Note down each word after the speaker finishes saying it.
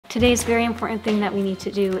Today's very important thing that we need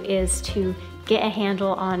to do is to get a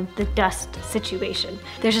handle on the dust situation.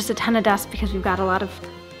 There's just a ton of dust because we've got a lot of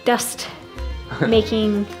dust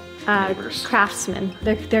making craftsmen.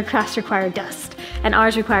 Their crafts require dust, and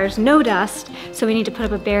ours requires no dust, so we need to put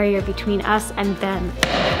up a barrier between us and them.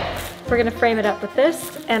 We're gonna frame it up with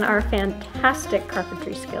this and our fantastic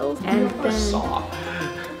carpentry skills, and then saw.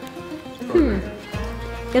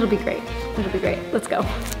 It'll be great. It'll be great. Let's go.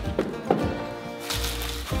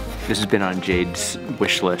 This has been on Jade's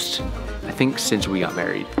wish list, I think since we got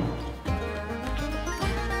married.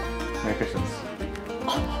 Merry Christmas.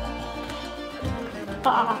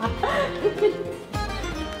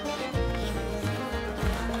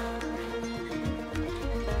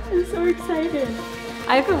 I'm so excited.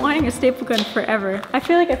 I've been wanting a staple gun forever. I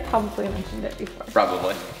feel like I've probably mentioned it before.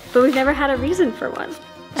 Probably. But we've never had a reason for one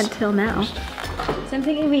until now. So I'm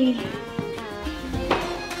thinking we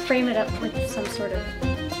frame it up with some sort of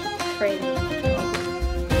frame.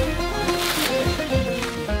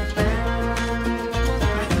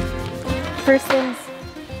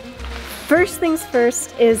 First things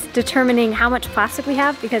first is determining how much plastic we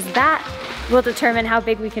have, because that will determine how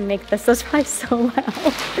big we can make this. Those are probably so loud.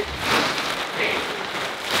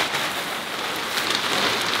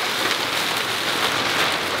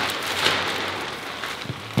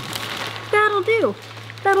 That'll do.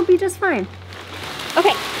 That'll be just fine.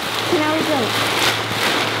 Okay, so now we're done.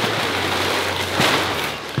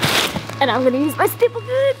 And I'm gonna use my staple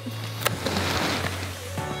gun.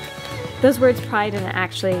 Those words probably didn't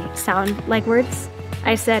actually sound like words.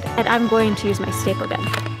 I said, and I'm going to use my staple gun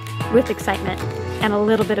with excitement and a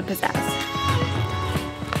little bit of pizzazz.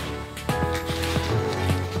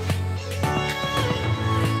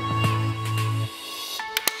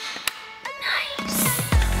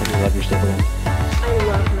 Nice. I love your staple gun. I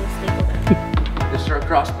love my staple gun. This is our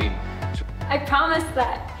crossbeam. I promise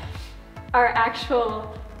that our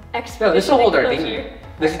actual expedition No, this will hold our enclosure- dinghy.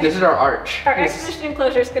 This is our arch. Our expedition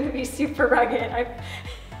enclosure is going to be super rugged.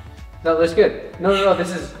 No, that's good. No,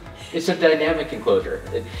 it's a dynamic enclosure.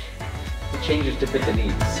 It changes to fit the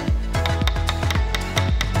needs.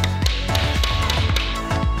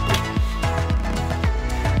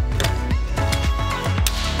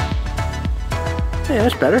 Yeah,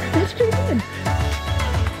 that's better. That's pretty good.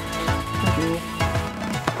 Thank you.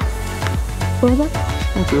 What was that?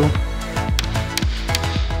 Thank you.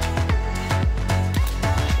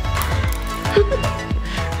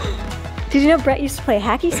 Did you know Brett used to play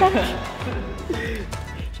hacky sack?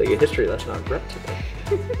 It's like a history lesson on Brett today.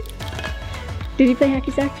 Did you play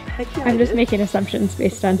hacky sack? Heck yeah, I'm I just did. making assumptions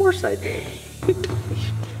based on. Of course I did.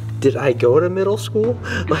 Did I go to middle school?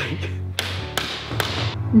 Like.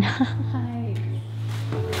 Nice.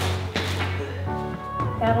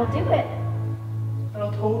 That'll do it.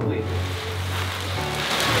 Oh, totally.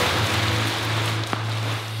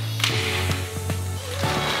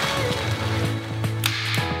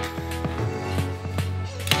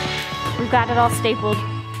 We've got it all stapled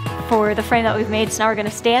for the frame that we've made, so now we're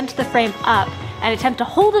gonna stand the frame up and attempt to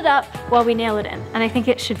hold it up while we nail it in. And I think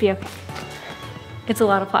it should be okay. It's a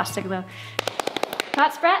lot of plastic though.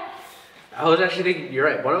 Thoughts, Brett? I was actually thinking, you're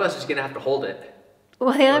right, one of us is gonna have to hold it.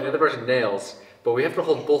 Well, the The other, other person nails, but we have to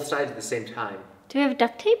hold both sides at the same time. do we have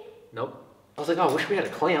duct tape? Nope. I was like, oh, I wish we had a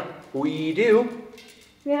clamp. We do.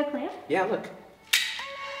 We have a clamp? Yeah, look.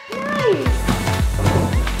 Nice.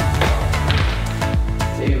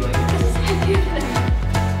 Maybe like just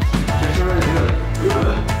trying to do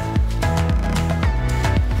it.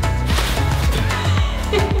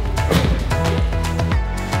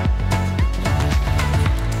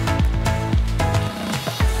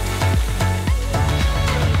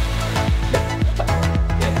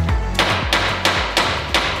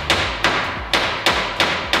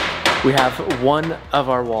 We have one of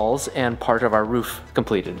our walls and part of our roof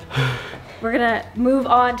completed. We're gonna move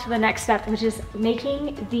on to the next step, which is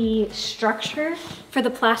making the structure for the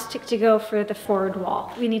plastic to go for the forward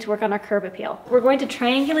wall. We need to work on our curb appeal. We're going to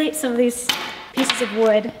triangulate some of these pieces of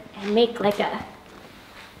wood and make like a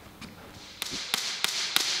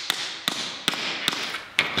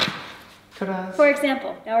Ta-da. for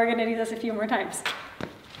example. Now we're gonna do this a few more times.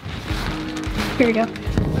 Here we go.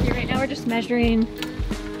 Okay, right now we're just measuring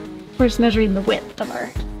the width of our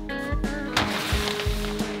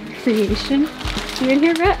creation. You in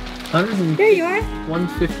here, Brett? There you are.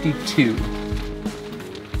 152.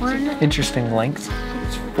 Interesting length.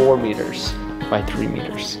 It's 4 meters by 3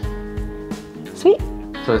 meters. Sweet.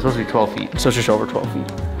 So it's supposed to be 12 feet. So it's just over 12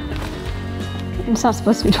 feet. It's not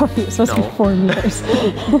supposed to be 12 feet, it's supposed to be No. 4 meters.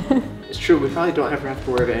 It's true, we probably don't ever have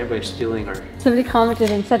to worry about anybody stealing our... Somebody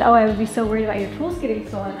commented and said, oh, I would be so worried about your tools getting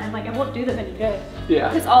stolen. I'm like, I won't do them any good. Yeah.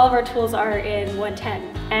 Because all of our tools are in 110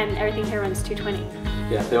 and everything here runs 220.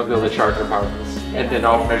 Yeah, they won't be able to charge our power tools. And then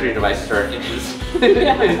all measuring devices are inches.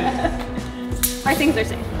 Our things are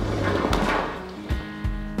safe.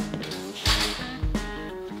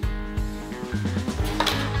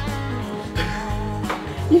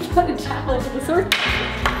 You brought a javelin to the sword.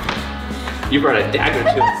 You brought a dagger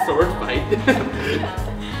to a sword fight.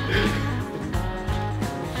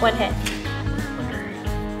 One hit.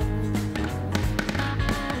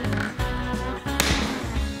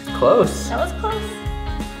 Close. That was close.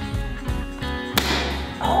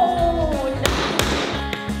 Oh, no.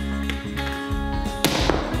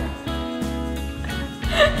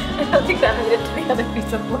 I don't think that made it to the other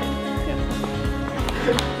piece of wood.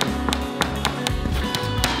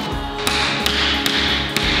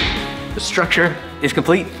 The structure is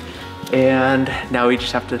complete, and now we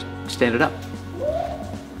just have to stand it up.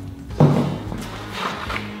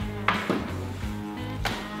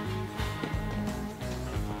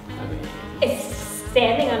 It's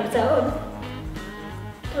standing on its own.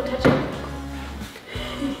 Don't touch it.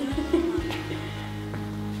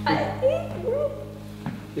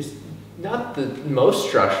 It's not the most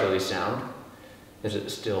structurally sound, as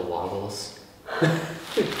it still wobbles.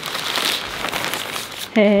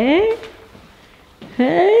 Hey.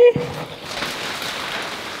 Hey.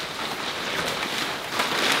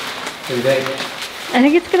 What do you think? I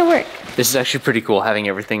think it's gonna work. This is actually pretty cool.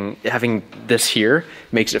 Having this here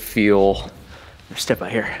makes it feel, step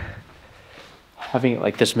out here. Having it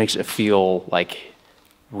like this makes it feel like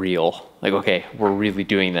real. Like, okay, we're really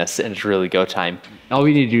doing this and it's really go time. All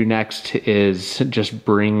we need to do next is just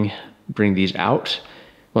bring these out.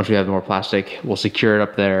 Once we have more plastic, we'll secure it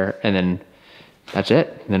up there and then that's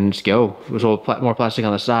it. And then just go. There's more plastic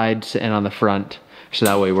on the sides and on the front. So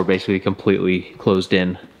that way we're basically completely closed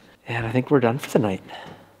in. And I think we're done for the night.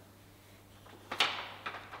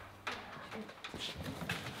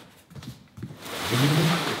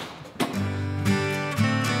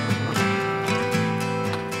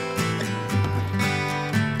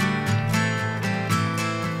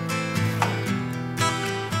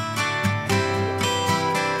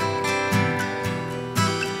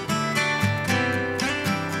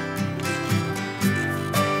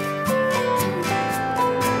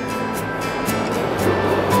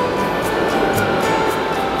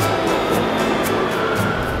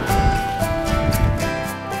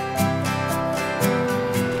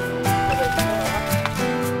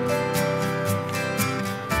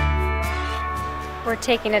 We're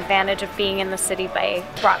taking advantage of being in the city by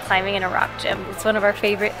rock climbing in a rock gym. It's one of our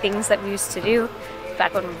favorite things that we used to do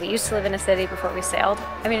back when we used to live in a city before we sailed.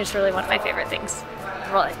 I mean, it's really one of my favorite things.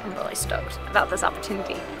 I'm really stoked about this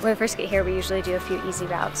opportunity. When we first get here, we usually do a few easy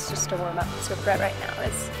routes just to warm up. So Brett right now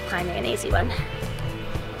is climbing an easy one.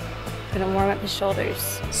 Gonna warm up his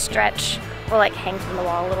shoulders, stretch. We'll like hang from the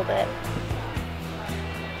wall a little bit.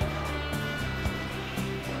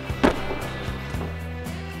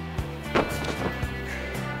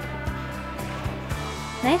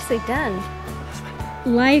 Nicely done.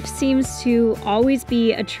 Life seems to always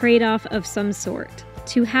be a trade-off of some sort.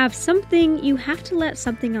 To have something, you have to let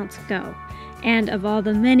something else go. And of all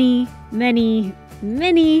the many, many,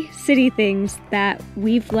 many city things that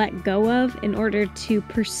we've let go of in order to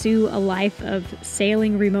pursue a life of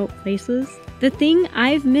sailing remote places, the thing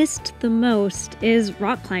I've missed the most is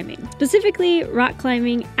rock climbing. Specifically, rock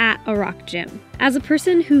climbing at a rock gym. As a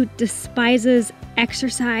person who despises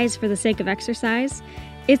exercise for the sake of exercise,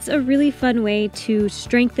 it's a really fun way to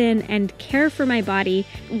strengthen and care for my body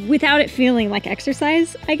without it feeling like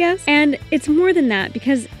exercise, I guess. And it's more than that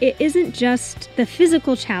because it isn't just the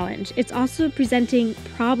physical challenge, it's also presenting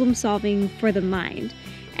problem solving for the mind.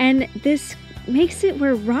 And this makes it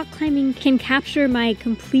where rock climbing can capture my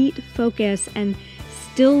complete focus and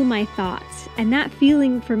still my thoughts. And that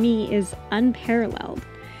feeling for me is unparalleled.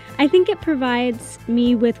 I think it provides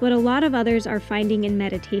me with what a lot of others are finding in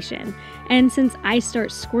meditation. And since I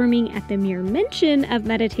start squirming at the mere mention of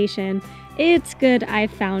meditation, it's good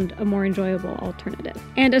I've found a more enjoyable alternative.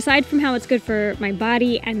 And aside from how it's good for my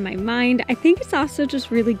body and my mind, I think it's also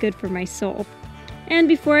just really good for my soul. And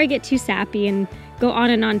before I get too sappy and go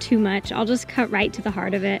on and on too much, I'll just cut right to the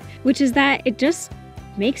heart of it, which is that it just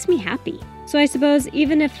makes me happy. So I suppose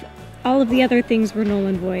even if all of the other things were null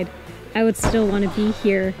and void, I would still want to be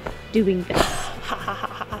here doing this.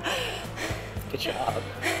 Good job.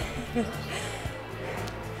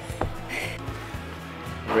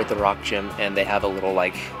 We're at the rock gym and they have a little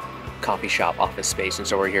like coffee shop office space, and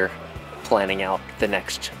so we're here planning out the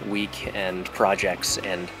next week and projects,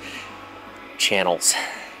 and channels.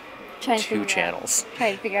 Trying to Two figure out- channels.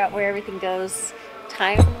 Trying to figure out where everything goes,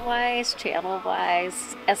 time-wise,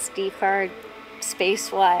 channel-wise, SD card,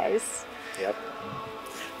 space-wise. Yep.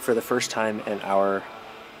 For the first time in our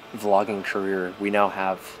vlogging career, we now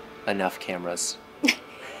have enough cameras.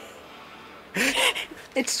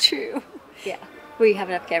 It's true. Yeah, we have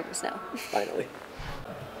enough cameras now. Finally.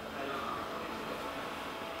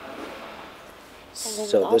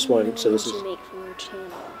 So this you make from your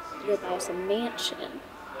channel. Your house a mansion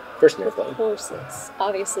first an with airplane. horses.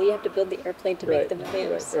 Obviously, you have to build the airplane to make them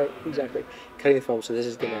moves. Right, exactly. Cutting the foam, so this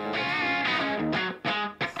is gonna have.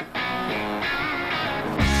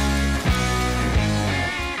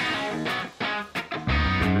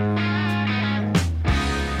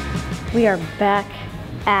 We are back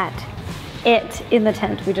at it in the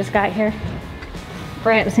tent. We just got here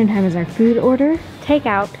right at the same time as our food order.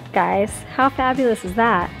 Takeout, guys. How fabulous is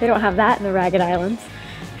that? They don't have that in the Ragged Islands.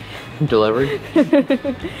 Delivery? I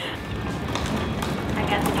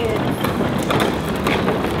got the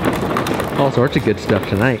good. All sorts of good stuff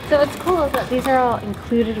tonight. So what's cool is that these are all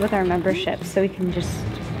included with our membership, so we can just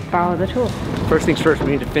borrow the tools. First things first,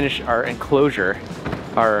 we need to finish our enclosure,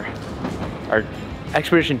 our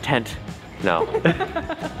expedition tent. No.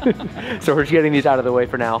 So we're just getting these out of the way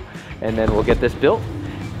for now, and then we'll get this built,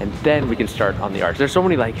 and then we can start on the arch. There's so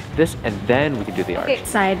many like this, and then we can do the arch. Okay,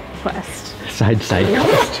 side quest. Side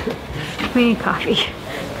quest. We need coffee.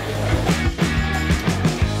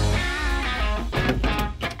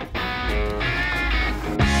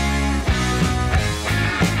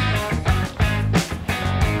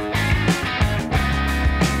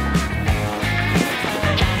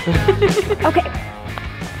 Okay.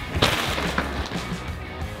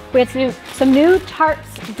 We had some new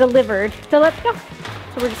tarps delivered. So let's go.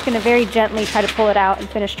 So we're just gonna very gently try to pull it out and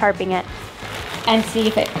finish tarping it and see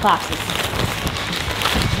if it collapses.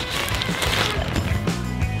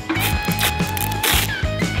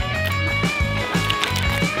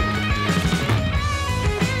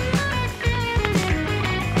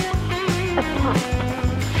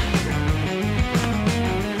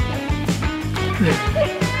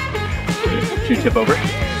 Did you tip over?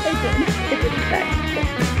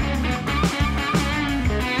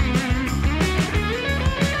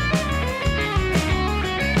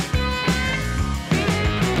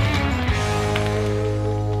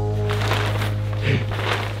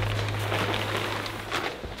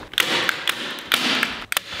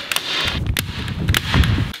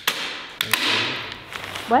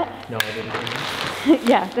 What? No, I didn't.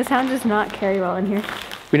 Yeah, the sound does not carry well in here.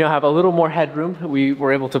 We now have a little more headroom. We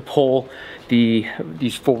were able to pull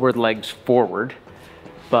these forward legs forward,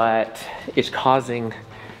 but it's causing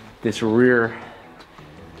this rear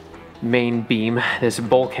main beam, this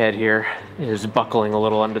bulkhead here, is buckling a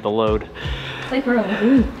little under the load. Like we're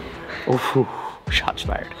on. Ooh, shots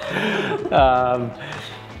fired.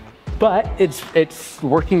 But it's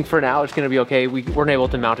working for now. It's gonna be okay. We weren't able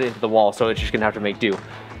to mount it into the wall, so it's just gonna have to make do.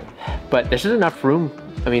 But this is enough room.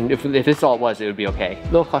 I mean, if this is all it was, it would be okay. A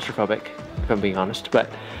little claustrophobic, if I'm being honest,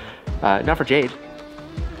 but not for Jade.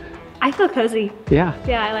 I feel cozy. Yeah.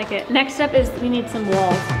 Yeah, I like it. Next step is we need some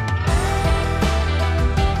walls.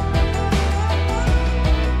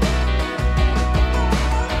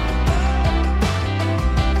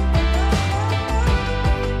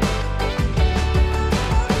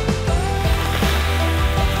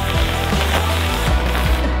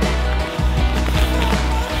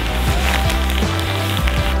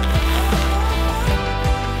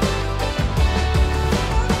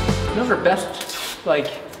 Those are best, like,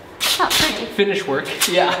 Not pretty. finish work.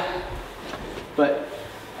 Yeah. But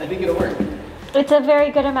I think it'll work. It's a very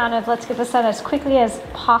good amount of let's get this done as quickly as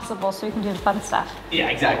possible so we can do the fun stuff. Yeah,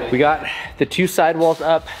 exactly. We got the two side walls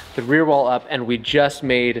up, the rear wall up, and we just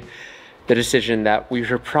made the decision that we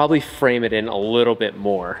should probably frame it in a little bit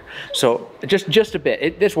more. So just a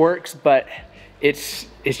bit. This works, but it's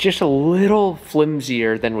just a little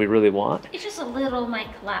flimsier than we really want. It's just a little might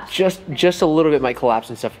collapse. Just a little bit might collapse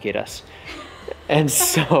and suffocate us. And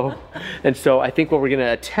so I think what we're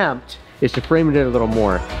gonna attempt is to frame it in a little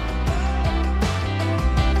more.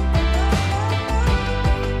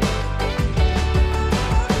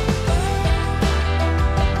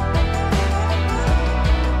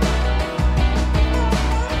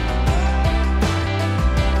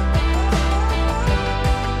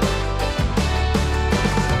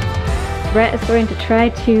 Brett is going to try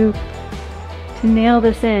to nail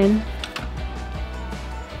this in.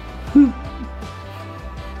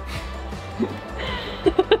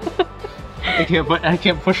 I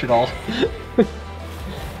can't push it all.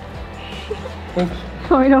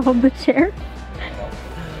 Going to hold the chair.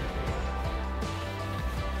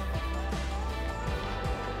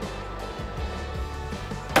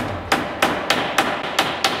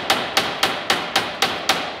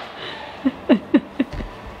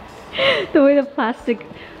 The way the plastic,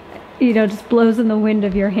 you know, just blows in the wind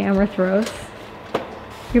of your hammer throws.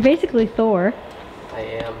 You're basically Thor. I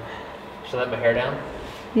am. Should I let my hair down?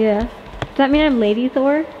 Yeah. Does that mean I'm Lady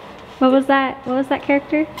Thor? What was that? What was that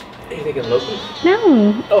character? Are you thinking Loki?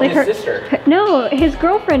 No. Oh, his sister. No, his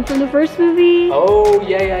girlfriend from the first movie. Oh,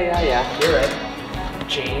 yeah. You're right.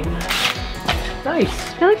 Jane.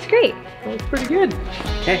 Nice. That looks great. That looks pretty good.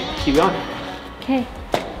 Okay, keep going. Okay.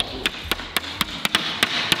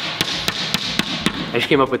 I just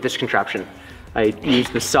came up with this contraption. I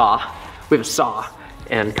used the saw. We have a saw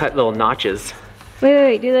and cut little notches.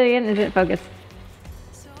 Wait, do that again. It didn't focus.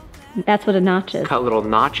 That's what a notch is. Cut little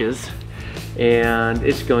notches, and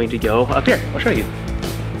it's going to go up here. I'll show you.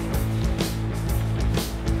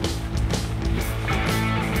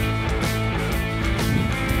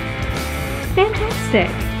 Fantastic.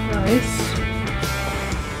 Nice.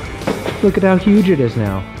 Look at how huge it is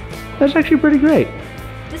now. That's actually pretty great.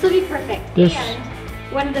 This will be perfect. This- And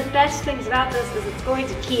one of the best things about this is it's going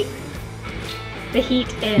to keep the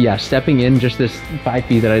heat in. Yeah, stepping in just this 5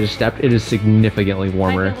 feet that I just stepped, it is significantly I'm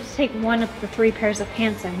warmer. able to take one of the 3 pairs of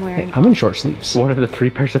pants I'm wearing. I'm in short sleeves. One of the 3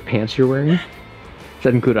 pairs of pants you're wearing? Does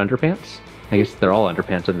that include underpants? I guess they're all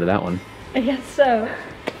underpants under that one. I guess so.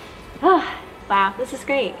 Oh, wow, this is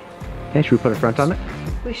great. Okay, should we put a front on it?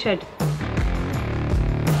 We should.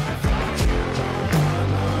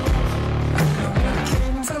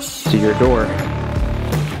 To your door.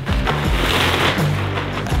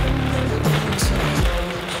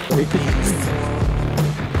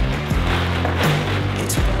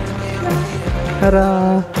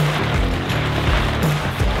 Ta-da!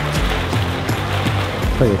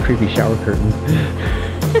 It's like a creepy shower curtain.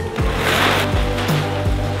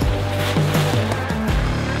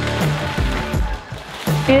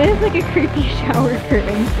 It is like a creepy shower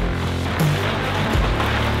curtain.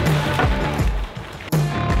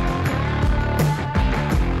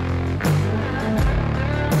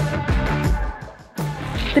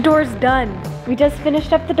 The door's done. We just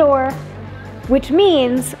finished up the door, which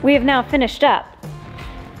means we have now finished up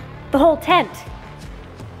the whole tent.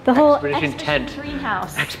 The whole Expedition tent.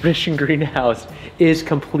 greenhouse. Expedition Greenhouse is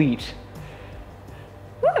complete.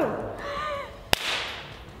 Woo!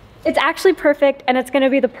 It's actually perfect, and it's gonna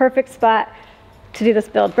be the perfect spot to do this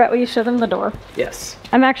build. Brett, will you show them the door? Yes.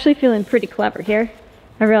 I'm actually feeling pretty clever here.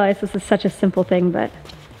 I realize this is such a simple thing, but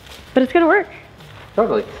it's gonna work.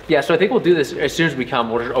 Totally. Yeah, so I think we'll do this as soon as we come.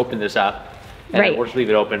 We'll just open this up. And Right. we'll just leave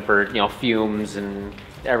it open for, you know, fumes and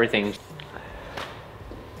everything.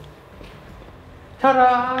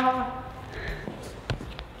 Ta-da!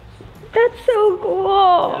 That's so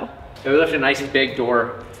cool. We left a nice big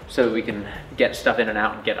door so we can get stuff in and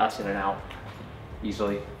out and get us in and out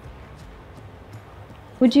easily.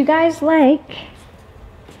 Would you guys like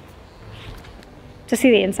to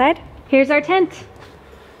see the inside? Here's our tent.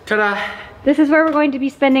 Ta-da! This is where we're going to be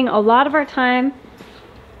spending a lot of our time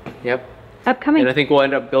Yep. upcoming. And I think we'll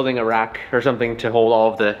end up building a rack or something to hold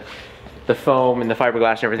all of the foam and the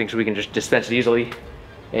fiberglass and everything so we can just dispense it easily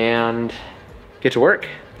and get to work.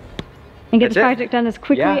 And get That's the it. project done as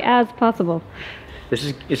quickly Yeah. as possible.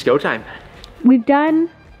 It's go time. We've done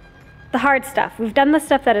the hard stuff. We've done the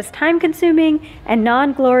stuff that is time consuming and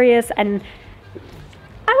non-glorious, and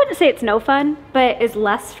I wouldn't say it's no fun, but is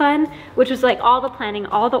less fun, which was like all the planning,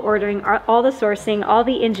 all the ordering, all the sourcing, all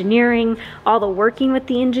the engineering, all the working with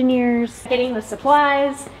the engineers, getting the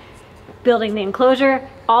supplies, building the enclosure.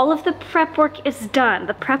 All of the prep work is done.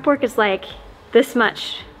 The prep work is like this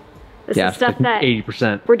much. This is stuff that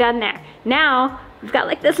 80%. we're done there. Now we've got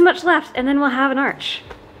like this much left, and then we'll have an arch.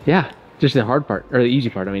 Yeah, just the hard part, or the easy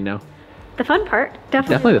part, I mean, no. The fun part,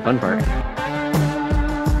 definitely. Definitely the fun part.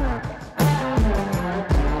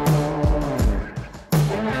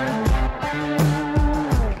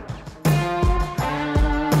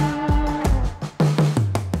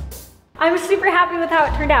 I was super happy with how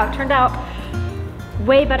it turned out. It turned out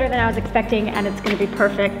way better than I was expecting, and it's gonna be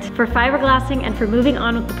perfect for fiberglassing and for moving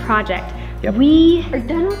on with the project. Yep. We are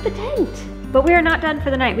done with the tent, but we are not done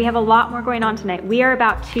for the night. We have a lot more going on tonight. We are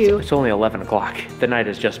about to, It's only 11 o'clock. The night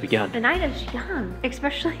has just begun. the night is young,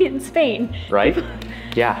 especially in Spain. Right?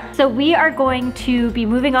 Yeah. So we are going to be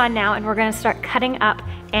moving on now, and we're gonna start cutting up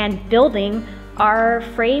and building our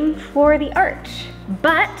frame for the arch.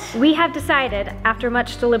 But we have decided, after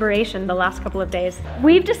much deliberation the last couple of days,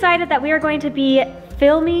 we've decided that we are going to be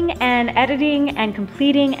filming and editing and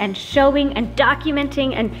completing and showing and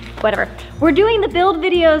documenting and whatever. We're doing the build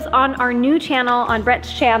videos on our new channel, on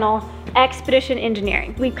Brett's channel, Expedition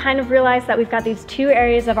Engineering. We kind of realized that we've got these two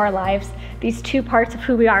areas of our lives, these two parts of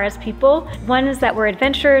who we are as people. One is that we're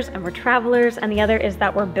adventurers and we're travelers, and the other is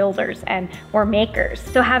that we're builders and we're makers.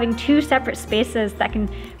 So having two separate spaces that can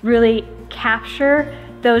really capture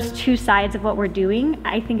those two sides of what we're doing,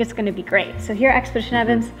 I think it's gonna be great. So here at Expedition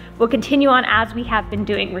Evans, we'll continue on as we have been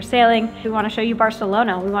doing. We're sailing, we wanna show you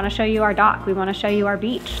Barcelona, we wanna show you our dock, we wanna show you our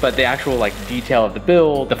beach. But the actual like detail of the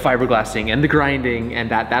build, the fiberglassing and the grinding,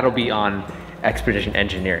 and that'll be on Expedition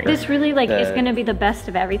Engineering. This really is gonna be the best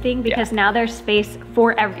of everything, because now there's space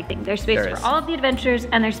for everything. There's space for all of the adventures,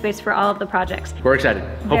 and there's space for all of the projects. We're excited.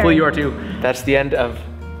 Hopefully you are too. That's the end of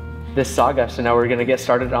this saga. So now we're gonna get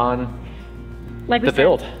started on the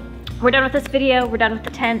build. We're done with this video, we're done with the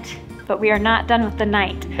tent, but we are not done with the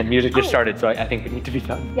night. And music just started, so I think we need to be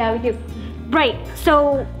done. Yeah, we do. Right,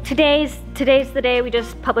 so today's the day we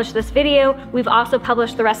just published this video. We've also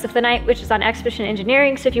published the rest of the night, which is on Expedition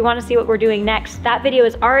Engineering. So if you want to see what we're doing next, that video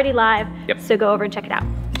is already live. So go over and check it out.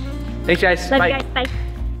 Thanks guys. Love Bye. you guys, bye.